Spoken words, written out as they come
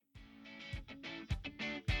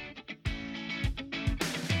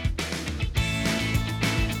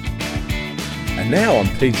Now on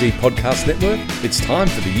PG Podcast Network, it's time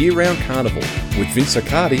for the year-round carnival with Vince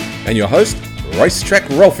Accardi and your host, Racetrack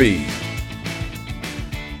Ralphie.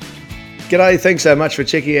 G'day, thanks so much for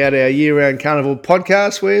checking out our year-round carnival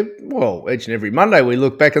podcast where, each and every Monday we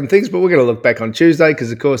look back on things, but we're going to look back on Tuesday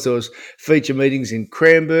because, of course, there was feature meetings in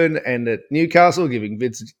Cranbourne and at Newcastle, giving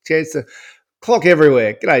Vince a chance to clock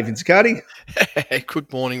everywhere. G'day, Vince Accardi.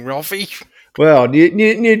 Good morning, Ralphie. Well,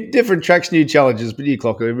 new different tracks, new challenges, but you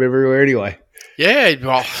clock everywhere anyway. Yeah,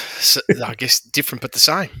 well, I guess different but the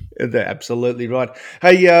same. They're absolutely right.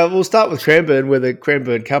 Hey, we'll start with Cranbourne, where the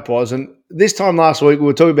Cranbourne Cup was. And this time last week, we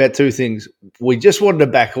were talking about two things. We just wanted to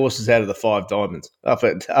back horses out of the Five Diamonds up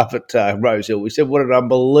at Rose Hill. We said what an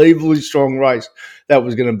unbelievably strong race that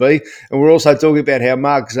was going to be. And we're also talking about how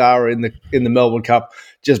Mark Zahra in the Melbourne Cup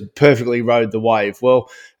just perfectly rode the wave. Well,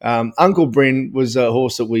 Uncle Bryn was a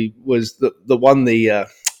horse that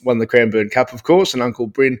won the Cranbourne Cup, of course, and Uncle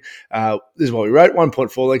Bryn, this is what we wrote,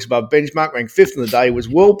 1.4 lengths above benchmark, ranked fifth in the day, was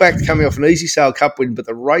well backed coming off an Easy Sale Cup win, but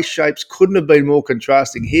the race shapes couldn't have been more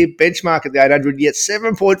contrasting here. Benchmark at the 800, yet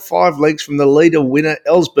 7.5 lengths from the leader winner,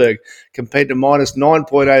 Ellsberg, compared to minus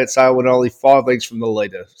 9.8 at Sale and only 5 lengths from the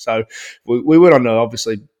leader. So we went on to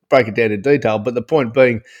obviously break it down in detail, but the point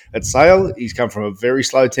being, at Sale, he's come from a very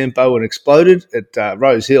slow tempo and exploded. At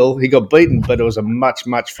Rose Hill, he got beaten, but it was a much,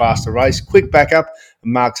 much faster race. Quick backup,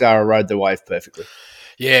 and Mark Zahra rode the wave perfectly.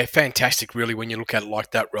 Yeah, fantastic, really, when you look at it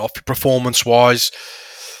like that, Ralph. Performance-wise,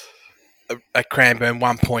 at Cranbourne,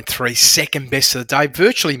 1.3, second best of the day,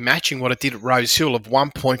 virtually matching what it did at Rose Hill of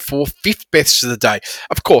 1.4, fifth best of the day.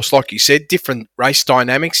 Of course, like you said, different race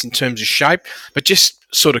dynamics in terms of shape, but just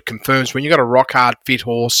sort of confirms when you've got a rock-hard, fit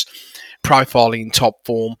horse, profiling in top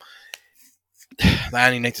form, they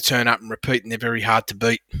only need to turn up and repeat, and they're very hard to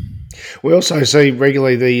beat. We also see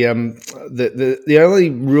regularly the only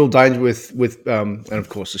real danger with and of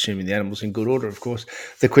course assuming the animal's in good order, of course,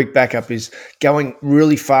 the quick backup is going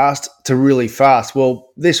really fast to really fast.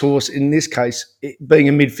 Well, this horse in this case, being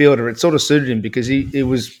a midfielder, it sort of suited him because it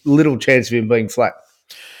was little chance of him being flat.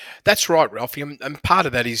 That's right, Ralphie, and part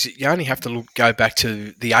of that is you only have to go back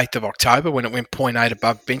to the 8th of October when it went 0.8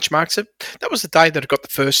 above benchmark. So that was the day that it got the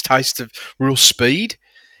first taste of real speed.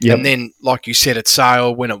 Yep. And then, like you said, at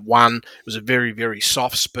Sale, when it won, it was a very, very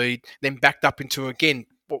soft speed, then backed up into, again,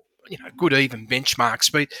 good even benchmark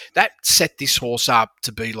speed. That set this horse up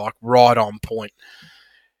to be like right on point.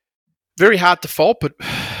 Very hard to fault, but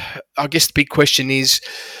I guess the big question is,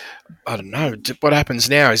 I don't know, what happens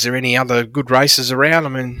now? Is there any other good races around? I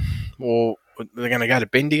mean, or they're going to go to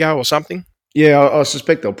Bendigo or something? Yeah, I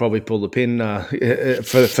suspect they'll probably pull the pin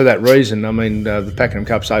for that reason. I mean, the Pakenham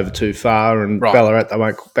Cup's over too far, and right. Ballarat, they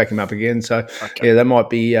won't back him up again. So, okay. Yeah, that might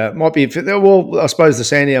be. Well, I suppose the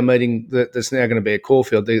Sandown meeting that's now going to be at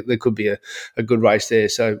Caulfield, there could be a good race there.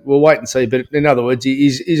 So we'll wait and see. But in other words,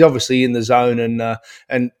 he's obviously in the zone.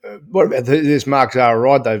 And what about this Mark Zahra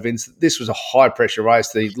ride though, Vince? This was a high pressure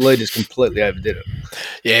race. The leaders completely overdid it.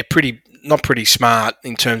 Yeah, not pretty smart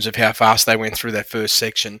in terms of how fast they went through that first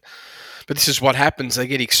section. But this is what happens. They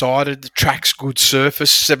get excited. The track's good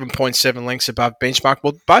surface, 7.7 lengths above benchmark.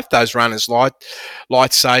 Well, both those runners,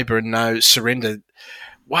 Lightsaber and No Surrender,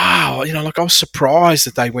 wow, I was surprised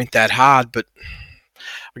that they went that hard. But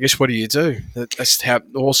I guess what do you do? That's how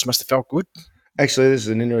the horse must have felt good. Actually, this is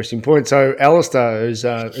an interesting point. So, Alistair, who's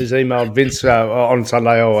emailed Vince on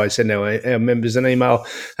Sunday, I always send our members an email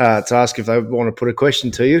to ask if they want to put a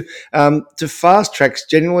question to you. Do fast tracks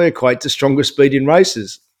generally equate to stronger speed in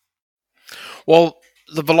races? Well,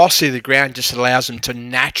 the velocity of the ground just allows them to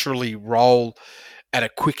naturally roll at a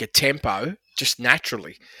quicker tempo, just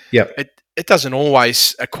naturally. Yep. It doesn't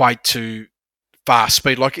always equate to fast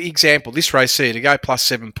speed. Like, example, this race here, to go plus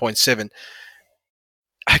 7.7.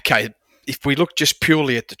 Okay, if we look just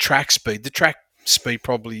purely at the track speed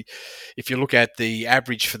probably, if you look at the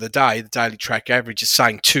average for the day, the daily track average is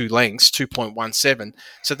saying 2 lengths, 2.17.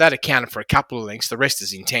 So that accounted for a couple of lengths. The rest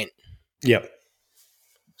is intent. Yep.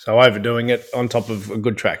 So overdoing it on top of a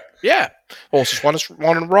good track. Yeah. Horses want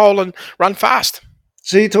to roll and run fast.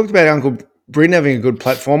 So you talked about Uncle Bryn having a good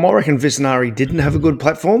platform. I reckon Vicinari didn't have a good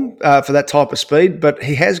platform for that type of speed, but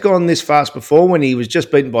he has gone this fast before when he was just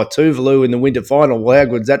beaten by Tuvalu in the winter final. Well, how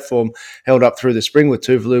good's that form held up through the spring with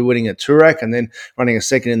Tuvalu winning at Toorak and then running a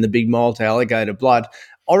second in the big mile to Alligator Blood.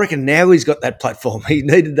 I reckon now he's got that platform. He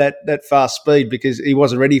needed that fast speed because he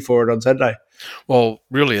wasn't ready for it on Saturday. Well,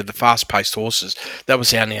 really, the fast-paced horses, that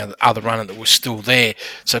was the only other runner that was still there.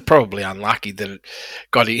 So probably unlucky that it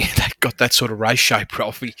got that sort of race shape,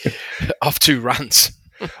 Ralphie, off 2 runs.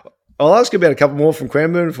 I'll ask you about a couple more from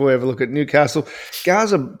Cranbourne before we have a look at Newcastle.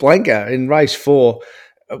 Garza Blanca in race 4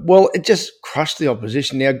 Well, it just crushed the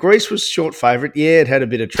opposition. Now, Greece was short favourite. Yeah, it had a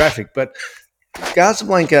bit of traffic, but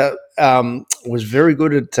Casablanca was very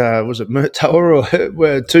good at, was it Murtoa,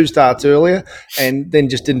 or 2 starts earlier, and then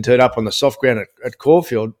just didn't turn up on the soft ground at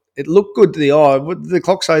Caulfield. It looked good to the eye. What did the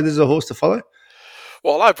clock say there's a horse to follow?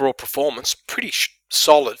 Well, overall performance, pretty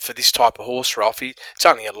solid for this type of horse, Ralphie. It's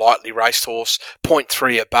only a lightly raced horse,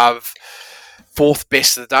 0.3 above, 4th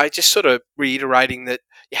best of the day, just sort of reiterating that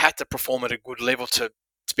you had to perform at a good level to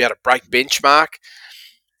be able to break benchmark.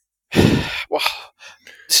 Well,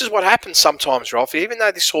 this is what happens sometimes, Ralphie. Even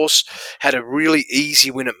though this horse had a really easy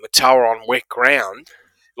win at Matawa on wet ground,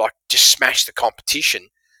 like just smashed the competition,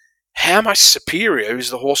 how much superior is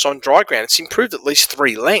the horse on dry ground? It's improved at least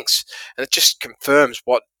 3 lengths, and it just confirms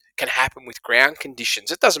what can happen with ground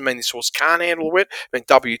conditions. It doesn't mean this horse can't handle wet. I mean,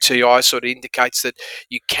 WTI sort of indicates that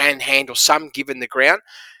you can handle some given the ground,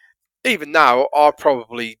 even though I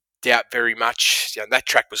probably doubt very much. That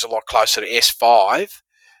track was a lot closer to S5.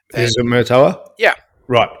 Is it Murtoa? Yeah.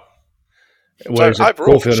 Right. Whereas so at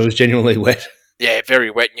Caulfield, it was genuinely wet. Yeah,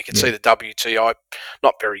 very wet, and you can see the WTI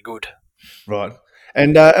not very good. Right.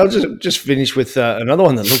 And I'll just finish with another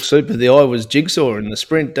one that looked super. The eye was Jigsaw in the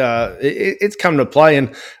sprint. It's come to play,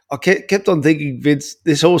 and I kept on thinking, Vince,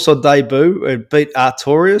 this horse on debut, it beat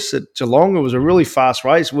Artorias at Geelong. It was a really fast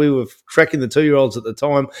race. We were tracking the 2-year-olds at the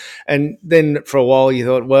time, and then for a while you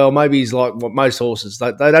thought, well, maybe he's like what most horses.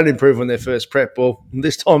 They don't improve on their first prep. Well,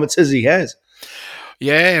 this time it says he has.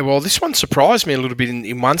 Yeah, well, this one surprised me a little bit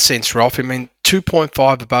in one sense, Ralph. I mean,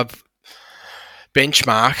 2.5 above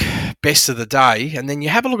benchmark, best of the day, and then you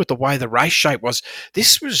have a look at the way the race shape was.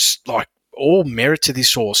 This was like all merit to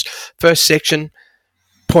this horse. First section,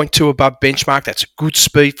 0.2 above benchmark. That's a good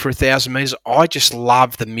speed for 1,000 metres. I just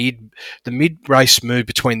love the mid race move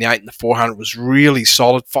between the 8 and the 400 was really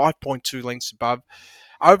solid. 5.2 lengths above.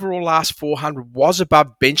 Overall, last 400 was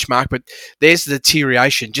above benchmark, but there's the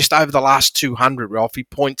deterioration. Just over the last 200, Ralphie,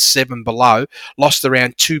 0.7 below, lost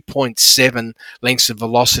around 2.7 lengths of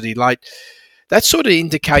velocity late. That sort of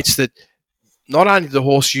indicates that not only did the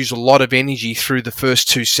horse use a lot of energy through the first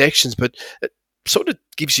 2 sections, but it sort of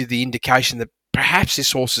gives you the indication that perhaps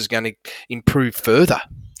this horse is going to improve further.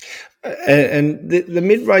 And the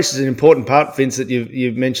mid-race is an important part, Vince, that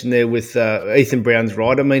you've mentioned there with Ethan Brown's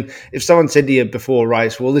ride. I mean, if someone said to you before a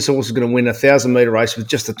race, well, this horse is going to win a 1,000-metre race with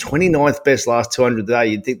just the 29th best last 200 a day,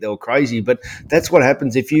 you'd think they were crazy. But that's what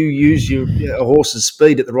happens if you use a horse's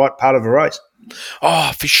speed at the right part of a race.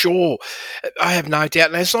 Oh, for sure. I have no doubt.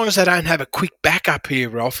 And as long as they don't have a quick backup here,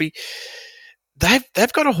 Ralphie,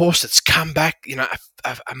 they've got a horse that's come back,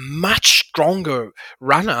 a much stronger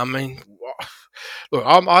runner. I mean, look,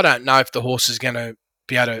 I don't know if the horse is going to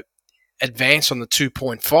be able to advance on the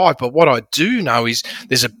 2.5, but what I do know is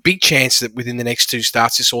there's a big chance that within the next 2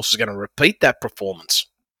 starts, this horse is going to repeat that performance.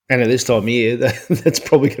 And at this time of year, that's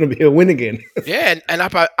probably going to be a win again. Yeah, and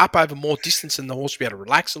up over more distance, and the horse will be able to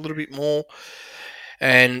relax a little bit more.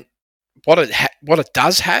 And what it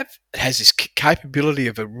does have, it has this capability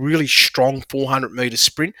of a really strong 400-metre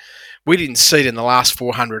sprint. We didn't see it in the last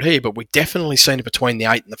 400 here, but we definitely seen it between the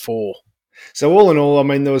 8 and the 4. So all in all, I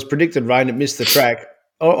mean, there was predicted rain. It missed the track.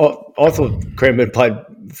 I thought Cranbourne played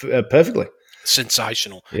perfectly.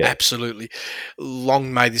 Sensational. Yeah. Absolutely.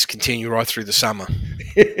 Long may this continue right through the summer.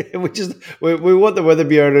 we want the Weather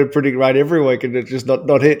Bureau to predict rain every week and it just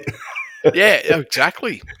not hit. Yeah,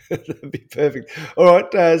 exactly. That'd be perfect. All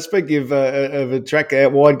right. Speaking of a track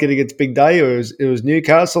out wide getting its big day, it was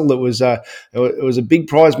Newcastle. It was a big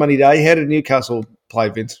prize money day. How did Newcastle play,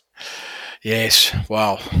 Vince? Yes.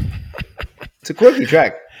 Wow. It's a quirky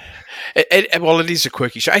track. Well, it is a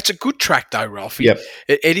quirky track. It's a good track, though, Ralphie. Yep.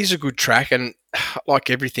 It is a good track, and like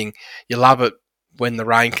everything, you love it when the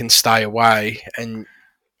rain can stay away and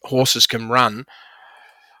horses can run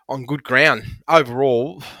on good ground.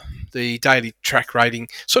 Overall, the daily track rating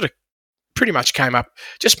sort of pretty much came up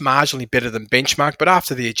just marginally better than benchmark, but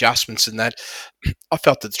after the adjustments and that, I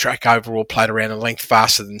felt that the track overall played around a length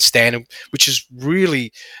faster than standard, which is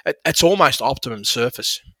really, it's almost optimum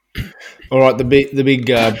surface. All right, the big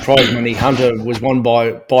prize money hunter was won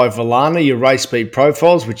by Valana, your race speed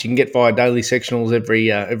profiles, which you can get via daily sectionals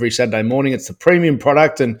every Saturday morning. It's the premium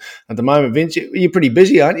product, and at the moment, Vince, you're pretty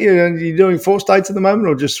busy, aren't you? You're doing 4 states at the moment,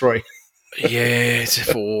 or just 3? Yeah, it's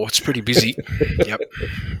 4. It's pretty busy. Yep.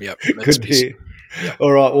 Good to hear. Yep.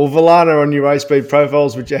 All right. Well, Valana on your race speed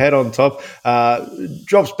profiles, which you had on top,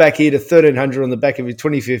 drops back here to 1,300 on the back of his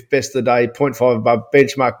 25th best of the day, 0.5 above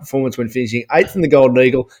benchmark performance when finishing 8th in the Golden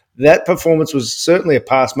Eagle. That performance was certainly a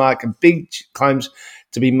pass mark and big claims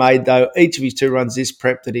to be made, though. Each of his 2 runs this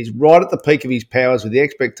prep that he's right at the peak of his powers with the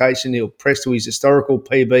expectation he'll press to his historical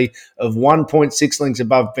PB of 1.6 lengths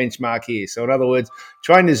above benchmark here. So, in other words,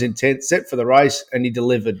 trainer's intent, set for the race, and he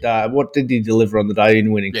delivered. What did he deliver on the day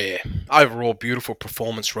in winning? Yeah, overall beautiful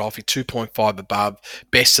performance, Ralphie. 2.5 above,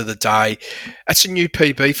 best of the day. That's a new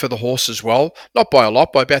PB for the horse as well. Not by a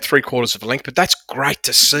lot, by about 3/4 of a length, but that's great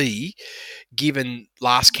to see. Given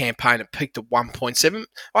last campaign it peaked at 1.7,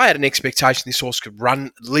 I had an expectation this horse could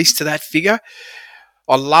run at least to that figure.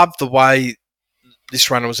 I love the way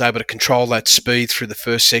this runner was able to control that speed through the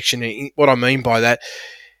first section. And what I mean by that,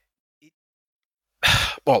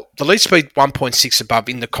 well, the lead speed 1.6 above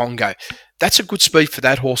in the Congo. That's a good speed for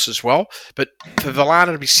that horse as well. But for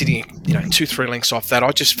Villana to be sitting, 2-3 lengths off that,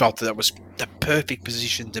 I just felt that was the perfect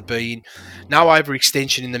position to be in. No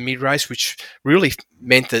overextension in the mid-race, which really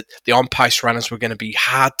meant that the on-pace runners were going to be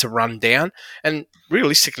hard to run down. And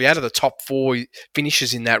realistically, out of the top 4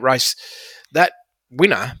 finishes in that race, that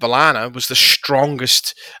winner, Villana, was the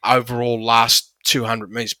strongest overall last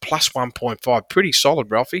 200 metres, plus 1.5. Pretty solid,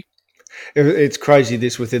 Ralphie. It's crazy,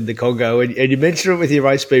 this within the Congo. And you mentioned it with your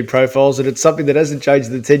race speed profiles, and it's something that hasn't changed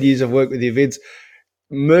in the 10 years I've worked with you, Vince.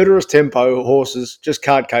 Murderous tempo horses just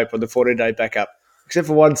can't cope on the 14-day backup, except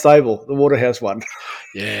for one stable, the Waterhouse one.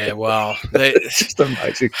 Yeah, well, it's just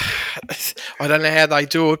amazing. I don't know how they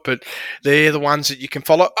do it, but they're the ones that you can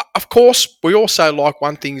follow. Of course, we also like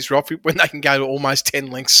one thing is, Robbie, when they can go to almost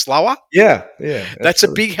 10 lengths slower. Yeah. That's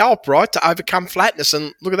a big help, right, to overcome flatness.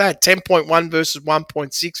 And look at that, 10.1 versus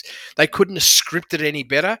 1.6. They couldn't have scripted any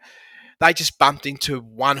better. They just bumped into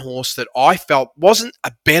one horse that I felt wasn't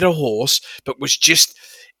a better horse, but was just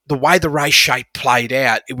the way the race shape played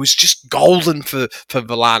out. It was just golden for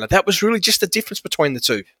Villana. That was really just the difference between the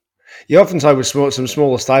two. You often say with some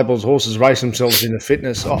smaller stables, horses race themselves into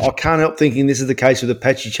fitness. I can't help thinking this is the case with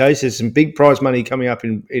Apache Chase. There's some big prize money coming up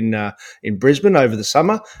in Brisbane over the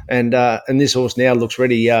summer, and this horse now looks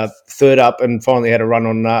ready, third up, and finally had a run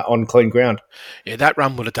on clean ground. Yeah, that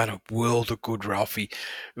run would have done a world of good, Ralphie.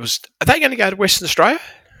 Are they going to go to Western Australia?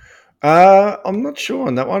 I'm not sure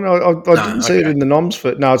on that one. I didn't see it in the noms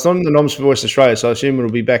for. No, it's not in the noms for Western Australia, so I assume it'll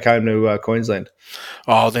be back home to Queensland.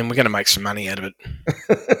 Oh, then we're going to make some money out of it.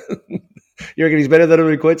 You reckon he's better than him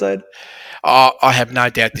in Queensland? I have no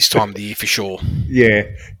doubt this time of the year for sure. Yeah,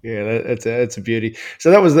 that's a beauty. So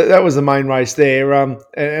that was the main race there. And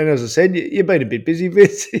as I said, you've been a bit busy,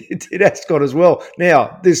 Vince. You did Ascot as well.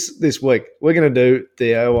 Now this week we're going to do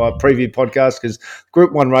the preview podcast because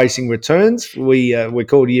Group 1 racing returns. We're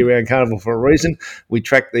called Year Round Carnival for a reason. We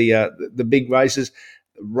track the big races.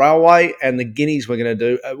 Railway and the Guineas we're going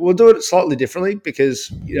to do. We'll do it slightly differently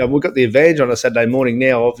because we've got the advantage on a Saturday morning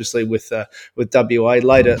now, obviously with WA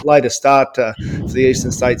later start for the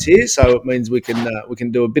Eastern States here, so it means we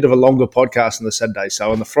can do a bit of a longer podcast on the Saturday.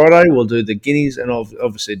 So on the Friday we'll do the Guineas and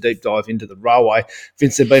obviously a deep dive into the Railway.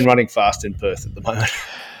 Vince, they've been running fast in Perth at the moment.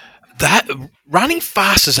 That running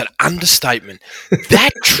fast is an understatement.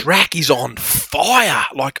 That track is on fire.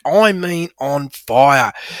 I mean on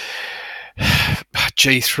fire.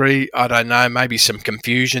 G3, I don't know, maybe some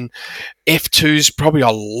confusion. F2's probably a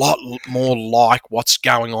lot more like what's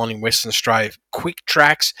going on in Western Australia. Quick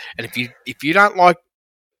tracks, and if you don't like,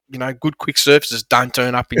 good quick surfaces, don't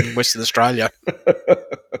turn up in Western Australia.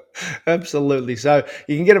 Absolutely. So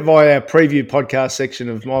you can get it via our preview podcast section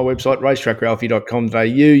of my website, racetrackralphie.com.au.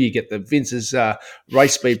 You get the Vince's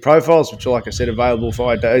race speed profiles, which are, like I said, available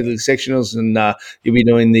via daily sectionals, and you'll be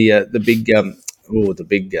doing the big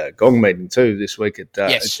gong meeting too this week at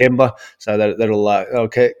Kembla. So that'll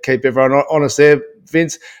keep everyone honest there,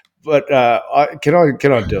 Vince. But can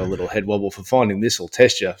I do a little head wobble for finding this will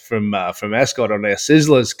test you from Ascot on our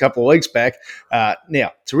Sizzlers a couple of weeks back.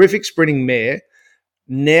 Now, terrific sprinting mare.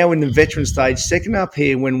 Now in the veteran stage, second up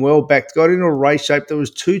here when well backed, got into a race shape that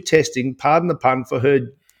was too testing, pardon the pun, for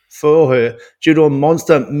her due to a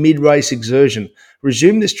monster mid-race exertion.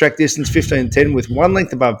 Resumed this track distance 15.10 with 1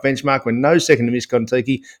 length above benchmark when no second to Miss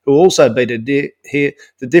Kontiki, who also beat it here.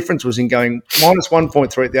 The difference was in going minus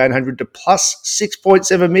 1.3 at the 800 to plus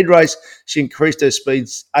 6.7 mid-race. She increased her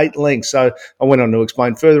speeds 8 lengths. So I went on to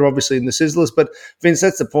explain further, obviously, in the Sizzlers. But, Vince,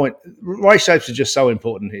 that's the point. Race shapes are just so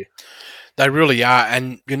important here. They really are.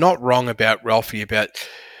 And you're not wrong about Ralphie, about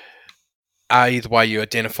the way you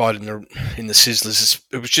identified in the Sizzlers.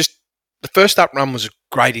 It was just the first up run was a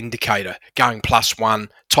great indicator, going +1,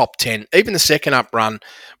 top 10. Even the second up run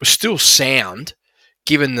was still sound,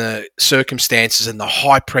 given the circumstances and the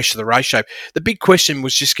high pressure of the race shape. The big question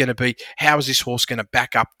was just going to be, how is this horse going to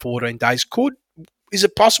back up 14 days? Is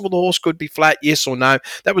it possible the horse could be flat, yes or no?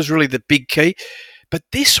 That was really the big key. But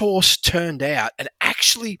this horse turned out and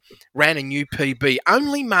actually ran a new PB,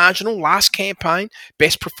 only marginal. Last campaign,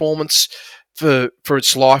 best performance for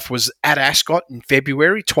its life was at Ascot in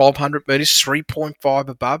February, 1,200 metres, 3.5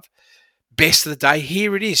 above. Best of the day.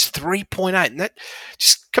 Here it is, 3.8. And that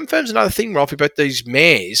just confirms another thing, Rolf, about these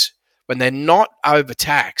mares when they're not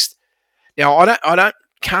overtaxed. Now,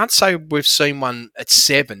 can't say we've seen one at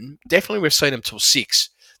 7. Definitely we've seen them till 6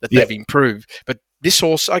 that they've improved. But this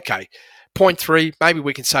horse, okay, 0.3, maybe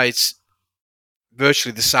we can say it's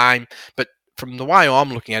virtually the same. But from the way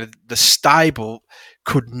I'm looking at it, the stable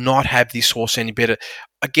could not have this horse any better.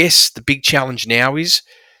 I guess the big challenge now is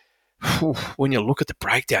when you look at the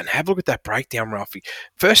breakdown, have a look at that breakdown, Ralphie.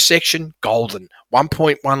 First section, Golden,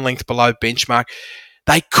 1.1 length below benchmark.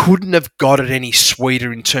 They couldn't have got it any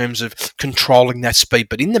sweeter in terms of controlling that speed.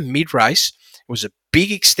 But in the mid-race, it was a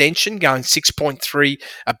big extension going 6.3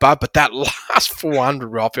 above. But that last 400,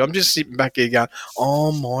 Ralphie, I'm just sitting back here going,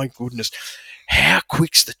 oh, my goodness. How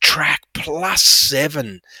quick's the track?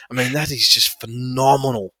 +7. I mean, that is just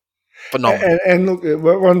phenomenal. Phenomenal. And look,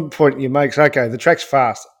 one point you make is, okay, the track's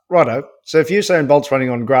fast. Righto. So if Usain Bolt's running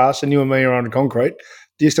on grass and you and me are on concrete,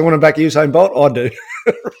 do you still want to back Usain Bolt? I do.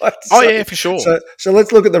 Right? Oh, yeah, for sure. So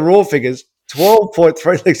let's look at the raw figures.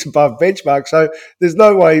 12.3 lengths above benchmark. So there's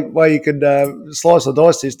no way you could slice or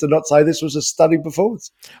dice this to not say this was a stunning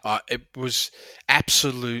performance. It was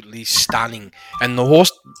absolutely stunning. And the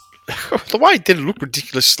horse, the way it did it looked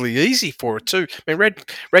ridiculously easy for it too. I mean,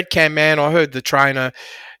 Red Cam Man, I heard the trainer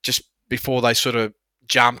just before they sort of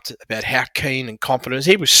jumped about how keen and confident.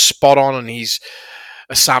 He was spot on in his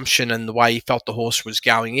assumption and the way he felt the horse was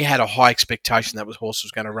going. He had a high expectation that the horse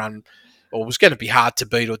was going to run or was going to be hard to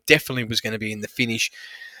beat or definitely was going to be in the finish.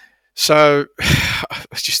 So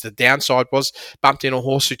just the downside was bumped in a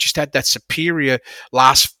horse who just had that superior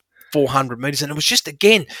last 400 metres. And it was just that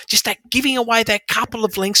giving away that couple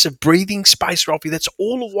of lengths of breathing space, Ralphie. That's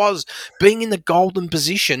all it was, being in the golden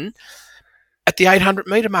position at the 800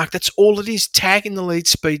 metre mark. That's all it is, tagging the lead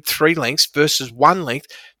speed 3 lengths versus 1 length.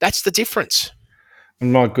 That's the difference.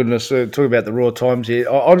 My goodness, talking about the raw times here,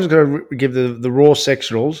 I'm just going to give the raw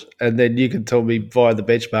sectionals and then you can tell me via the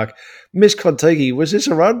benchmark. Miss Kontiki, was this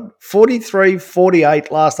a run?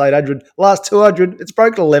 43.48 last 800, last 200, it's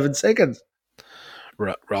broken 11 seconds.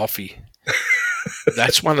 Ralphie,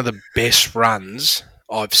 that's one of the best runs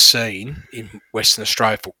I've seen in Western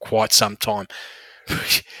Australia for quite some time.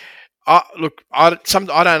 Look, I don't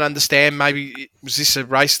understand. Maybe was this a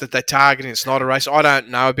race that they're targeting? It's not a race. I don't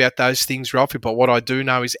know about those things, Ralphie, but what I do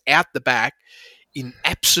know is out the back, in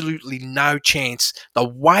absolutely no chance, the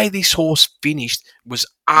way this horse finished was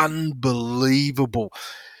unbelievable.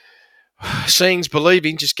 Seeing's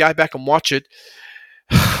believing. Just go back and watch it.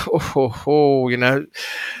 You know,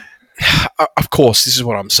 of course, this is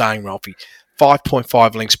what I'm saying, Ralphie.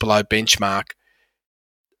 5.5 lengths below benchmark.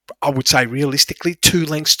 I would say realistically 2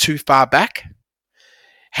 lengths too far back.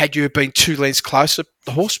 Had you been 2 lengths closer,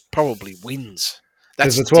 the horse probably wins.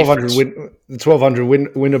 That's the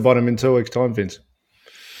 1200 winner bottom in 2 weeks' time, Vince.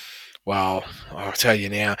 Well, I'll tell you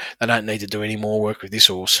now, they don't need to do any more work with this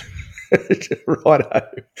horse. Righto.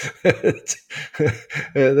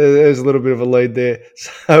 There's a little bit of a lead there.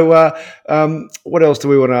 So what else do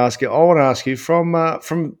we want to ask you? I want to ask you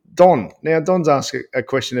from Don. Now, Don's asked a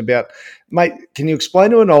question about, mate, can you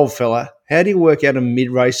explain to an old fella, how do you work out a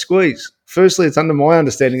mid-race squeeze? Firstly, it's under my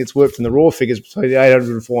understanding it's worked from the raw figures between the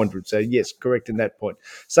 800 and 400. So, yes, correct in that point.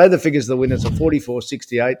 Say the figures of the winners are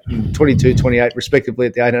 44.68 and 22.28, respectively,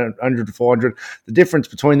 at the 800 to 400. The difference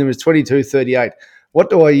between them is 22.38. What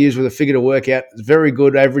do I use with a figure to work out? It's very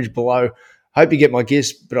good, average below. Hope you get my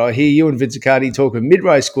gist, but I hear you and Vince Accardi talk of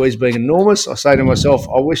mid-race squeeze being enormous. I say to myself,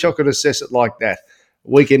 I wish I could assess it like that.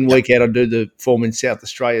 Week in, week out, I do the form in South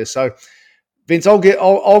Australia. So, Vince, I'll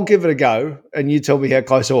give it a go, and you tell me how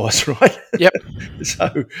close I was, right? Yep.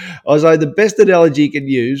 So, I say the best analogy you can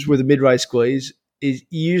use with a mid-race squeeze is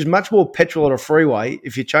you use much more petrol on a freeway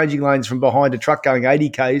if you're changing lanes from behind a truck going 80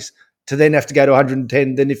 Ks to then have to go to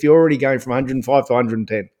 110 than if you're already going from 105 to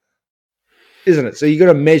 110. Isn't it? So you've got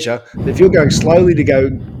to measure that if you're going slowly to go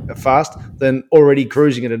fast, then already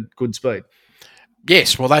cruising at a good speed.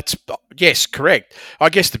 Yes, well, yes, correct. I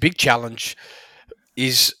guess the big challenge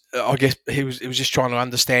is, I guess he was just trying to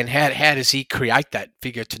understand how does he create that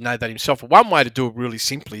figure to know that himself. One way to do it really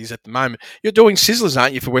simply is at the moment, you're doing sizzlers,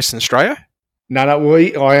 aren't you, for Western Australia? No,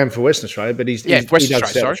 I am for Western Australia, but he's Western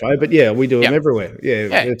Australia. But yeah, we do them everywhere.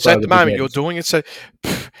 Yeah. So at the moment you're doing it. So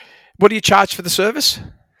what do you charge for the service?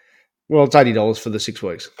 Well, it's $80 for the 6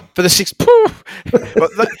 weeks. For the 6, well,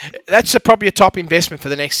 that's probably a top investment for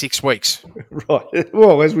the next 6 weeks. Right.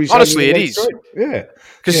 Well, as we honestly, it is. Yeah.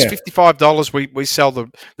 Because it's $55. We sell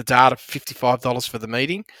the data for $55 for the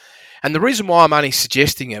meeting. And the reason why I'm only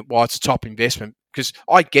suggesting it, why it's a top investment, because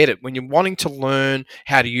I get it. When you're wanting to learn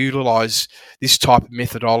how to utilize this type of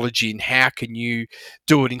methodology and how can you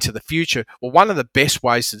do it into the future, well, one of the best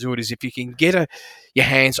ways to do it is if you can get your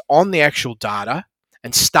hands on the actual data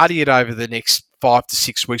and study it over the next 5 to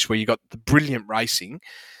 6 weeks where you've got the brilliant racing,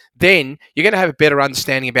 then you're going to have a better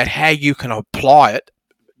understanding about how you can apply it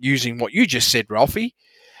using what you just said, Ralphie,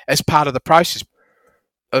 as part of the process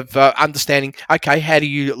of understanding, okay, how do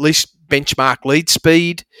you at least benchmark lead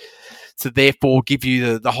speed to therefore give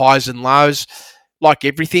you the highs and lows? Like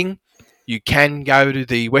everything, you can go to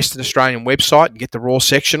the Western Australian website and get the raw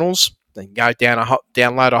sectionals. Then go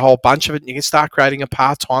download a whole bunch of it, and you can start creating a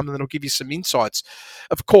part-time, and it'll give you some insights.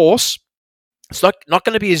 Of course, it's not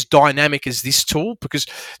going to be as dynamic as this tool, because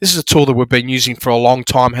this is a tool that we've been using for a long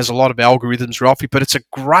time, has a lot of algorithms, Ralphie, but it's a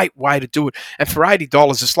great way to do it. And for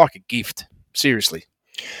 $80, it's like a gift. Seriously.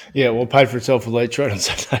 Yeah, well, paid for itself with Lead Trade on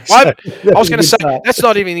Saturday. I was going to say, that's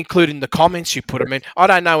not even including the comments you put. I mean, I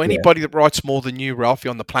don't know anybody that writes more than you, Ralphie,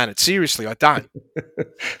 on the planet. Seriously, I don't.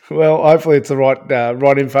 Well, hopefully it's the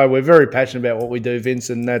right info. We're very passionate about what we do,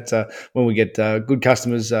 Vince, and that's when we get good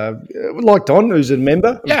customers like Don, who's a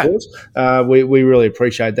member, of course. We really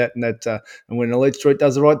appreciate that, and and when Elite Street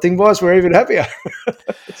does the right thing by us, we're even happier.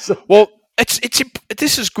 Well,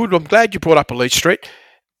 this is good. I'm glad you brought up Elite Street.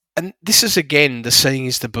 And this is, again, the seeing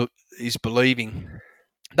is believing.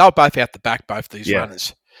 They were both out the back, both these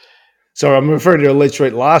runners. Sorry, I'm referring to Elite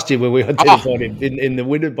Street last year where we identified him in the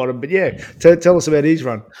winter bottom. But tell us about his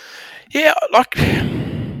run. Yeah,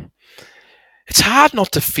 it's hard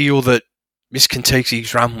not to feel that Miss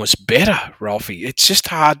Kentucky's run was better, Ralphie. It's just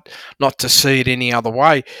hard not to see it any other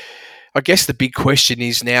way. I guess the big question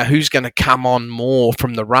is now, who's going to come on more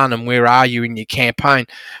from the run, and where are you in your campaign?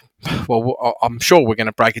 Well, I'm sure we're going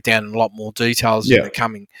to break it down in a lot more details in the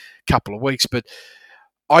coming couple of weeks. But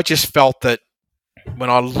I just felt that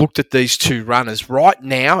when I looked at these two runners right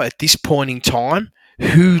now, at this point in time,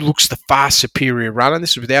 who looks the far superior runner?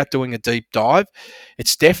 This is without doing a deep dive.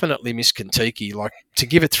 It's definitely Miss Kentucky. Like, to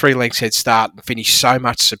give it 3 lengths head start and finish so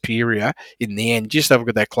much superior in the end. Just have a look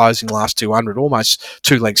at that closing last 200, almost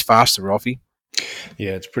 2 lengths faster, Ralphie.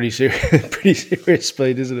 Yeah, it's pretty serious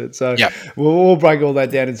speed, isn't it? So we'll break all that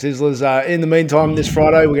down in Sizzlers. In the meantime, this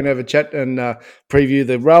Friday, we're going to have a chat and preview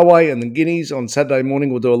the Railway and the Guineas. On Saturday morning,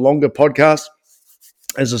 we'll do a longer podcast,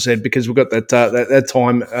 as I said, because we've got that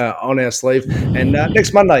time on our sleeve. And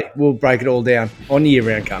next Monday, we'll break it all down on Year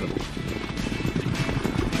Round Carnival.